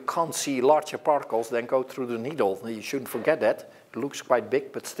know, you can't see larger particles than go through the needle. You shouldn't forget that. It looks quite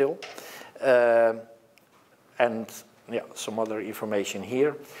big, but still. And yeah, some other information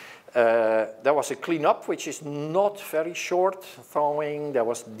here. There was a cleanup, which is not very short. Thawing, there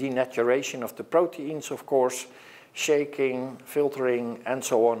was denaturation of the proteins, of course, shaking, filtering, and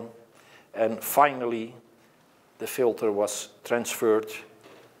so on. And finally, the filter was transferred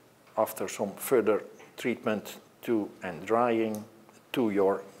after some further treatment and drying to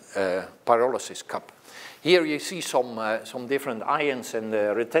your pyrolysis cup. Here you see some different ions and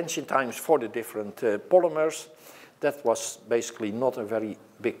retention times for the different polymers. That was basically not a very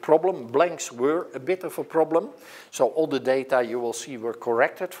big problem. Blanks were a bit of a problem. So all the data you will see were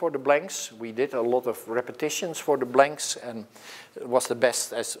corrected for the blanks. We did a lot of repetitions for the blanks, and it was the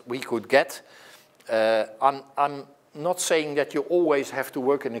best as we could get. I'm not saying that you always have to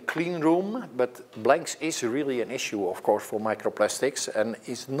work in a clean room, but blanks is really an issue, of course, for microplastics, and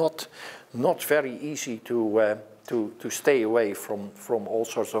it's not very easy to stay away from all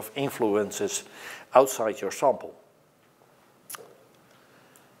sorts of influences outside your sample.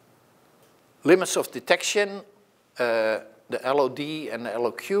 Limits of detection, the LOD and the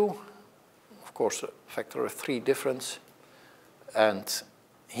LOQ, of course, a factor of 3 difference, and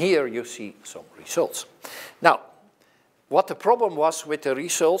here you see some results. Now, what the problem was with the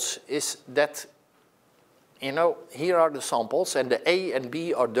results is that, you know, here are the samples, and the A and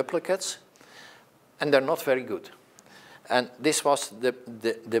B are duplicates, and they're not very good. And this was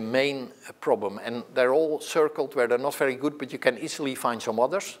the main problem. And they're all circled where they're not very good, but you can easily find some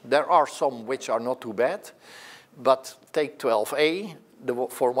others. There are some which are not too bad, but take 12A,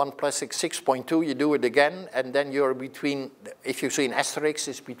 for one plastic 6.2, you do it again, and then you're between, if you see an asterisk,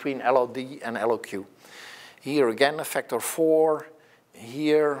 it's between LOD and LOQ. Here again, a factor 4,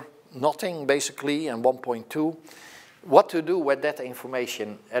 here nothing basically, and 1.2. What to do with that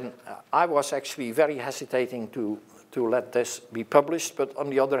information? And I was actually very hesitating to let this be published, but on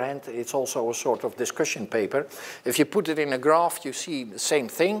the other hand, it's also a sort of discussion paper. If you put it in a graph, you see the same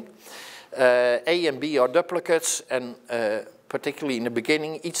thing. A and B are duplicates, and particularly in the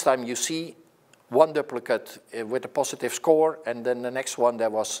beginning, each time you see one duplicate with a positive score, and then the next one there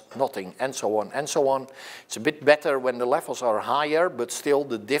was nothing, and so on, and so on. It's a bit better when the levels are higher, but still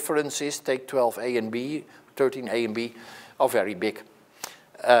the differences, take 12A and B, 13A and B, are very big.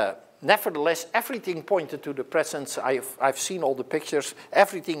 nevertheless, everything pointed to the presence, I've seen all the pictures,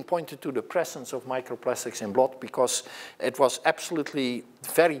 everything pointed to the presence of microplastics in blood because it was absolutely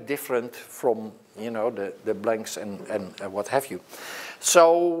very different from, you know, the blanks and what have you.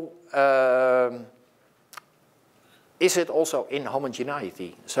 So, is it also in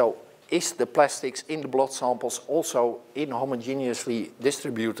homogeneity? So, is the plastics in the blood samples also inhomogeneously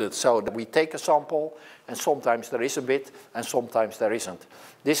distributed so that we take a sample and sometimes there is a bit and sometimes there isn't?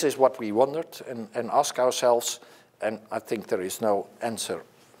 This is what we wondered and asked ourselves, and I think there is no answer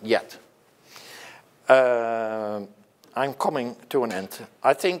yet. I'm coming to an end.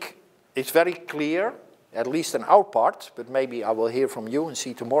 I think it's very clear, at least on our part, but maybe I will hear from you and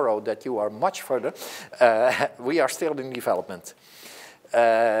see tomorrow that you are much further. We are still in development.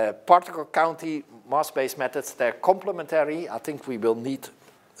 Particle counting, mass-based methods, they're complementary. I think we will need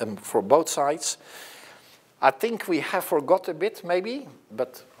them for both sides. I think we have forgot a bit, maybe,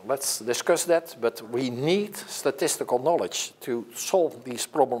 but let's discuss that. But we need statistical knowledge to solve these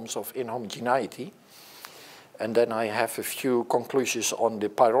problems of inhomogeneity. And then I have a few conclusions on the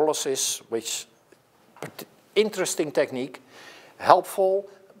pyrolysis, which interesting technique, helpful,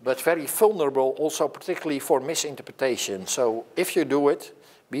 but very vulnerable also particularly for misinterpretation. So if you do it,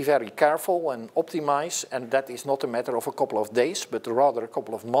 be very careful and optimize, and that is not a matter of a couple of days, but rather a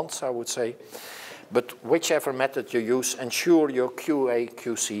couple of months, I would say. But whichever method you use, ensure your QA,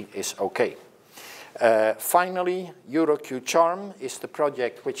 QC is okay. Finally, EuroQ Charm is the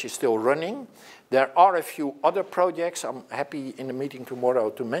project which is still running. There are a few other projects. I'm happy in the meeting tomorrow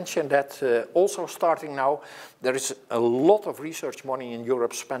to mention that. Also starting now, there is a lot of research money in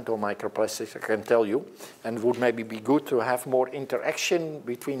Europe spent on microplastics, I can tell you. And it would maybe be good to have more interaction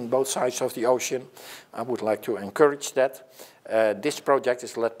between both sides of the ocean. I would like to encourage that. This project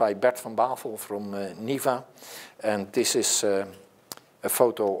is led by Bert van Bavel from NIVA. And this is a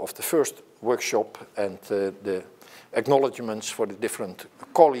photo of the first workshop and the acknowledgements for the different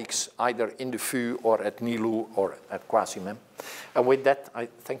colleagues, either in the VU or at NILU or at Quasimem. And with that, I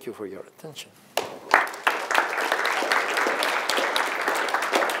thank you for your attention.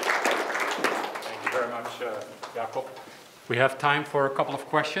 Thank you very much, Jacob. We have time for a couple of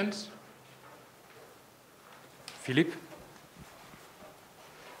questions. Philippe?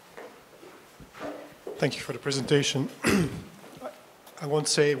 Thank you for the presentation. I won't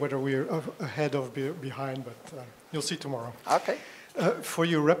say whether we're ahead or behind, but you'll see tomorrow. Okay. For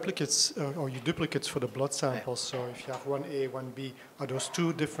your replicates or your duplicates for the blood samples, so if you have 1A, 1B, are those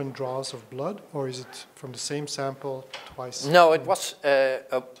two different draws of blood, or is it from the same sample twice? No, it was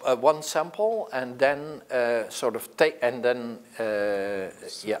one sample, and then so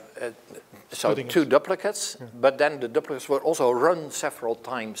two duplicates. Yeah. But then the duplicates were also run several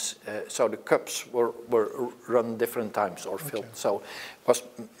times, so the cups were run different times or filled. Okay. So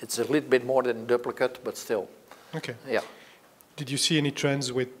it's a little bit more than a duplicate, but still. Okay. Yeah. Did you see any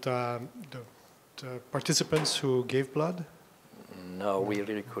trends with the participants who gave blood? No, we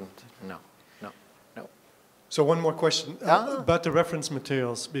really couldn't. No. So one more question about the reference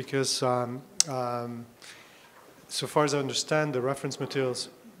materials, because so far as I understand, the reference materials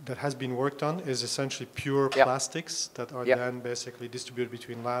that has been worked on is essentially pure plastics that are then basically distributed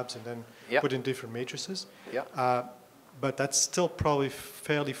between labs and then put in different matrices. But that's still probably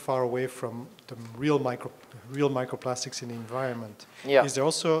fairly far away from the real microplastics in the environment. Is there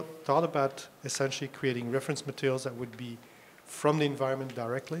also thought about essentially creating reference materials that would be from the environment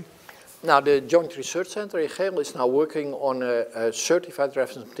directly? Now, the Joint Research Center in Geel is now working on a certified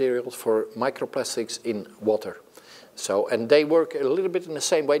reference materials for microplastics in water. So, and they work a little bit in the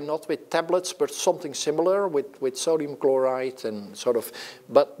same way, not with tablets, but something similar with sodium chloride and sort of,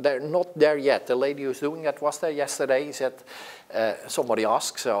 but they're not there yet. The lady who's doing that was there yesterday. He said, somebody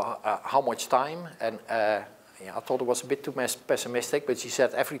asked, so how much time? And I thought it was a bit too pessimistic, but she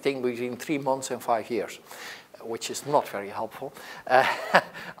said everything between 3 months and 5 years, which is not very helpful.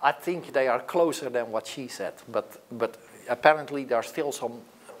 I think they are closer than what she said, but apparently there are still some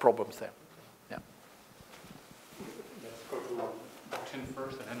problems there.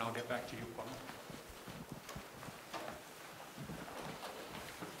 First, and then I'll get back to you, Paul.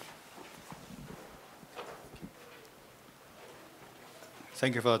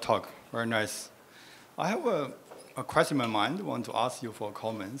 Thank you for the talk. Very nice. I have a question in my mind. I want to ask you for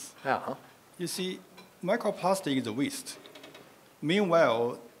comments. You see, microplastic is a waste.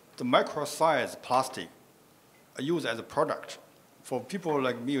 Meanwhile, the micro-sized plastic are used as a product. For people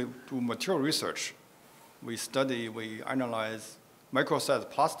like me who do material research, we study, we analyze micro-sized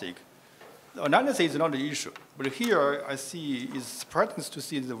plastic. The analysis is not the issue, but here I see it's surprising to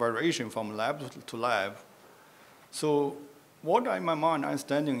see the variation from lab to lab. So what in my mind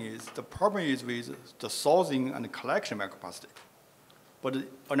understanding is the problem is with the sourcing and collection microplastic. But the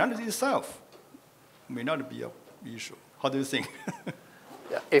analysis itself may not be an issue. How do you think?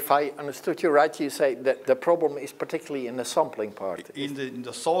 Yeah, if I understood you right, you say that the problem is particularly in the sampling part. In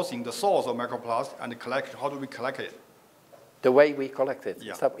the sourcing, the source of microplastic and the collection, how do we collect it? The way we collect it.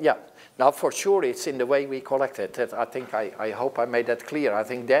 Yeah. Yeah. Now, for sure, it's in the way we collect it. That I think I hope I made that clear. I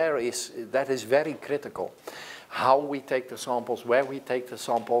think that is very critical. How we take the samples, where we take the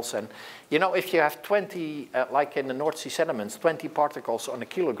samples, and you know, if you have 20, like in the North Sea sediments, 20 particles on a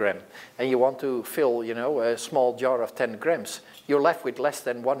kilogram, and you want to fill, you know, a small jar of 10 grams, you're left with less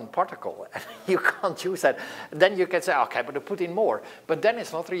than 1 particle. You can't use that. Then you can say, okay, but I put in more. But then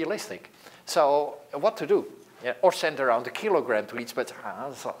it's not realistic. So what to do? Yeah, or send around a kilogram to each, but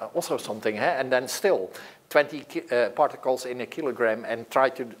that's also something, and then still 20 particles in a kilogram and try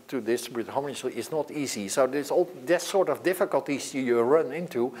to distribute homogeneously is not easy. So there's all this sort of difficulties you run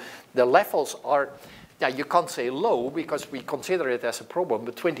into. The levels are, yeah, you can't say low because we consider it as a problem,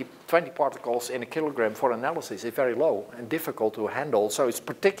 but 20 particles in a kilogram for analysis is very low and difficult to handle. So it's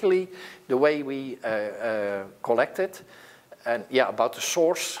particularly the way we collect it. And yeah, about the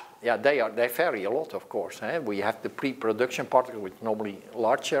source, yeah, they vary a lot, of course. We have the pre-production particle, which is normally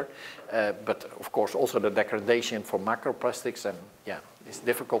larger, but of course also the degradation for microplastics, and yeah, it's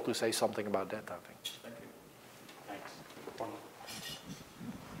difficult to say something about that, I think. Thank you. Thanks.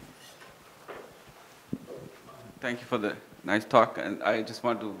 Thank you for the nice talk, and I just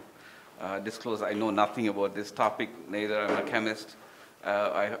want to disclose I know nothing about this topic, neither I'm a chemist.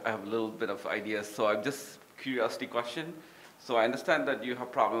 I have a little bit of ideas, so I'm just curiosity question. So I understand that you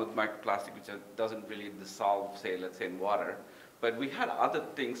have problem with microplastic, which doesn't really dissolve, say, let's say in water. But we had other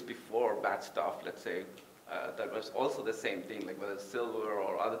things before, bad stuff, let's say, that was also the same thing, like whether it's silver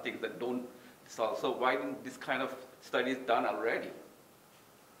or other things that don't dissolve. So why didn't this kind of studies done already?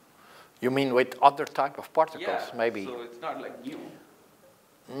 You mean with other type of particles, yeah, maybe? So it's not like new.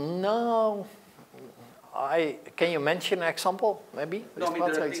 No. Can you mention an example, maybe? No, I mean,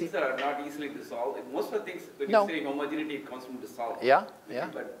 there are things that are not easily dissolved. Most of the things, when you say homogeneity, it comes from dissolve. Yeah, yeah.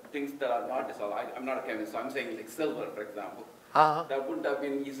 But things that are not dissolved, I'm not a chemist, so I'm saying like silver, for example. That wouldn't have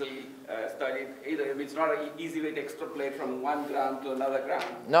been easily studied either. It's not an easy way to extrapolate from 1 gram to another gram.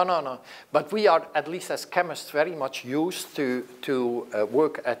 No. But we are, at least as chemists, very much used to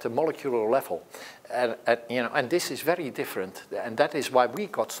work at the molecular level. You know, and this is very different, and that is why we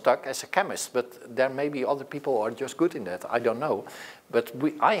got stuck as a chemist. But there may be other people who are just good in that. I don't know, but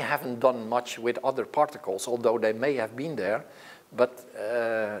I haven't done much with other particles, although they may have been there. But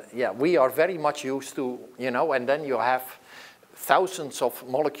yeah, we are very much used to, you know, and then you have thousands of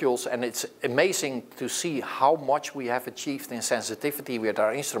molecules, and it's amazing to see how much we have achieved in sensitivity with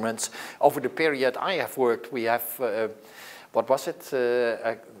our instruments over the period I have worked. We have, what was it?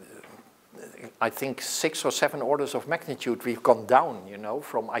 I think 6 or 7 orders of magnitude we've gone down, you know,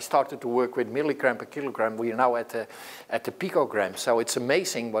 from I started to work with milligram per kilogram, we are now at the picogram. So it's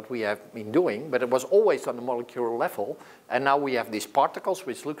amazing what we have been doing, but it was always on the molecular level, and now we have these particles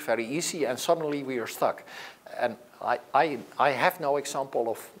which look very easy, and suddenly we are stuck. And I have no example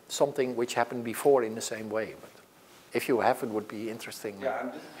of something which happened before in the same way, but if you have, it would be interesting. Yeah,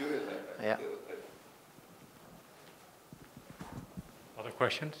 I'm just curious. Yeah. Other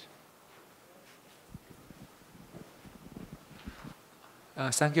questions?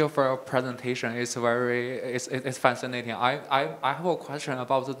 Thank you for your presentation. It's fascinating. I have a question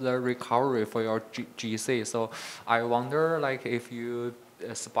about the recovery for your GC. So I wonder, like, if you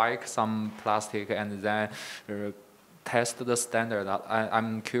spike some plastic and then test the standard.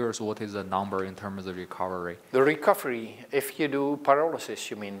 I'm curious, what is the number in terms of recovery? The recovery, if you do pyrolysis,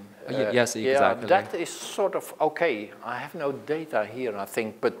 you mean? Yes, exactly. Yeah, that is sort of okay. I have no data here, I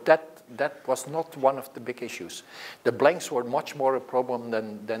think, but that was not one of the big issues. The blanks were much more a problem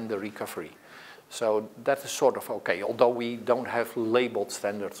than the recovery. So that is sort of okay, although we don't have labeled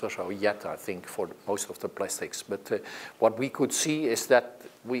standards or so yet, I think, for most of the plastics. But what we could see is that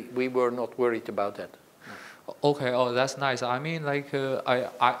we were not worried about that. Okay, oh, that's nice. I mean, like,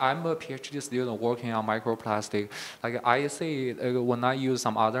 I'm a PhD student working on microplastic. Like, I see when I use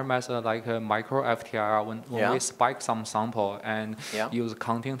some other method, like micro FTIR, when we spike some sample and use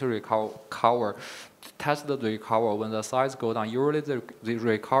counting to recover, test the recovery. When the size goes down, usually the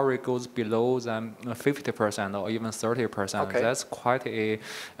recovery goes below than 50% or even 30%. Okay. That's quite a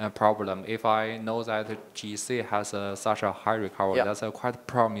problem. If I know that GC has such a high recovery, that's a quite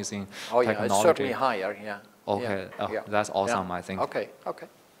promising technology. Yeah, it's certainly higher, yeah. Okay, that's awesome, I think. Okay.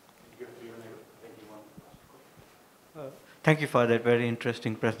 Thank you for that very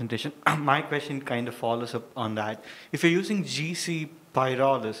interesting presentation. My question kind of follows up on that. If you're using GC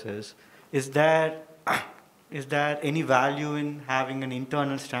pyrolysis, is there any value in having an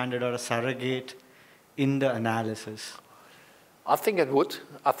internal standard or a surrogate in the analysis? I think it would.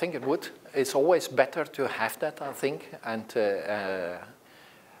 I think it would. It's always better to have that, I think. And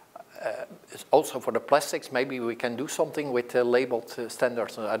also for the plastics, maybe we can do something with labeled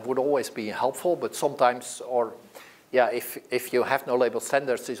standards. That would always be helpful, but sometimes, or yeah, if you have no labeled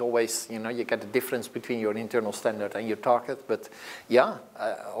standards, it's always, you know, you get a difference between your internal standard and your target. But yeah,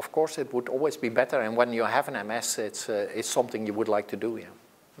 of course, it would always be better. And when you have an MS, it's something you would like to do. Yeah,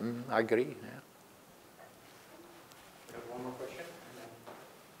 I agree. Yeah. We have one more question.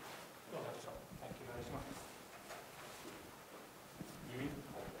 Oh, that's all. Thank you very much.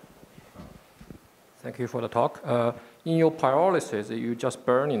 Thank you for the talk. In your pyrolysis, you just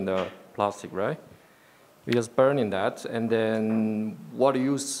burn in the plastic, right? You just burn in that, and then what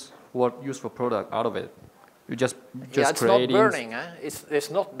useful product out of it? You just yeah, it's creating... not burning. It's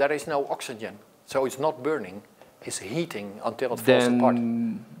not. There is no oxygen, so it's not burning. It's heating until it falls apart.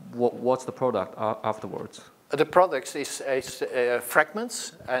 Then what's the product afterwards? The products is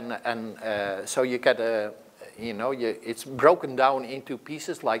fragments, and so you get a. You know, it's broken down into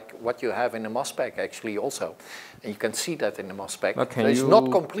pieces like what you have in a moss pack actually also. And you can see that in the moss pack. So it's not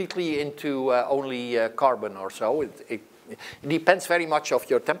completely into only carbon or so. It depends very much of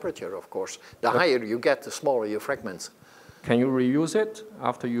your temperature, of course. The higher you get, the smaller your fragments. Can you reuse it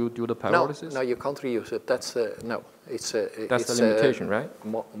after you do the pyrolysis? No, you can't reuse it. That's, no. That's the limitation, right?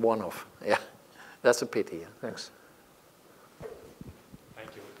 One-off, yeah. That's a pity. Yeah. Thanks.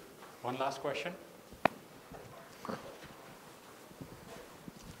 Thank you. One last question.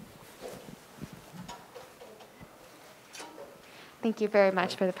 Thank you very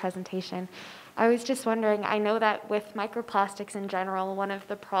much for the presentation. I was just wondering, I know that with microplastics in general, one of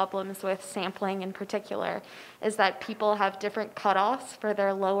the problems with sampling in particular is that people have different cutoffs for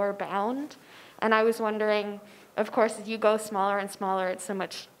their lower bound. And I was wondering, of course, as you go smaller and smaller, it's so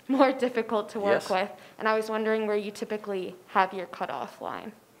much more difficult to work with. And I was wondering where you typically have your cutoff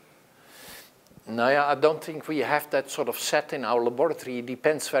line. No, I don't think we have that sort of set in our laboratory. It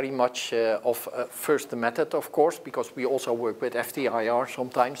depends very much of first the method, of course, because we also work with FTIR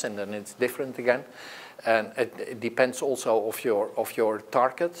sometimes, and then it's different again. And it depends also of your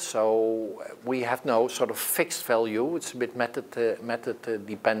target. So we have no sort of fixed value. It's a bit method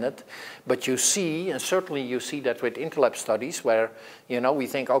dependent. But you see, and certainly you see that with interlab studies, where we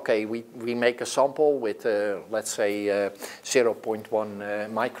think, okay, we make a sample with let's say 0.1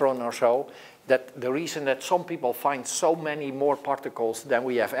 micron or so. That the reason that some people find so many more particles than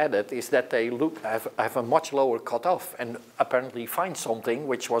we have added is that they have a much lower cutoff and apparently find something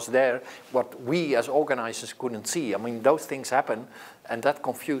which was there, what we as organizers couldn't see. I mean, those things happen, and that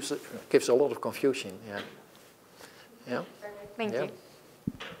gives a lot of confusion. Yeah. Yeah. Thank you.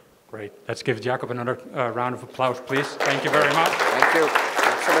 Great. Let's give Jacob another round of applause, please. Thank you very much. Thank you.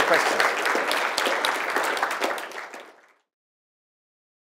 Thanks for the question.